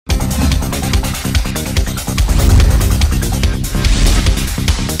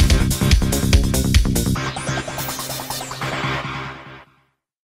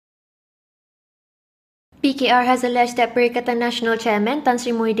PKR has alleged that Perikatan Nasional chairman Tan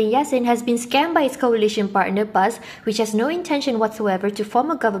Sri Muhyiddin Yassin has been scammed by its coalition partner PAS, which has no intention whatsoever to form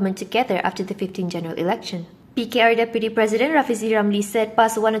a government together after the 15th general election. PKR Deputy President Rafizi Ramli said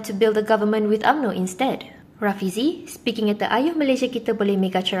PAS wanted to build a government with Umno instead. Rafizi, speaking at the Ayuh Malaysia Kita Boleh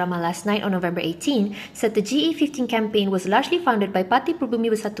mega ceramah last night on November 18, said the GE15 campaign was largely funded by Parti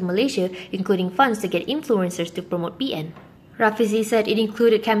Pribumi Bersatu Malaysia, including funds to get influencers to promote PN. Rafizi said it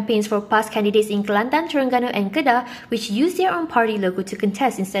included campaigns for PAS candidates in Kelantan, Terengganu and Kedah, which used their own party logo to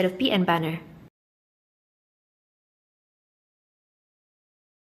contest instead of PN banner.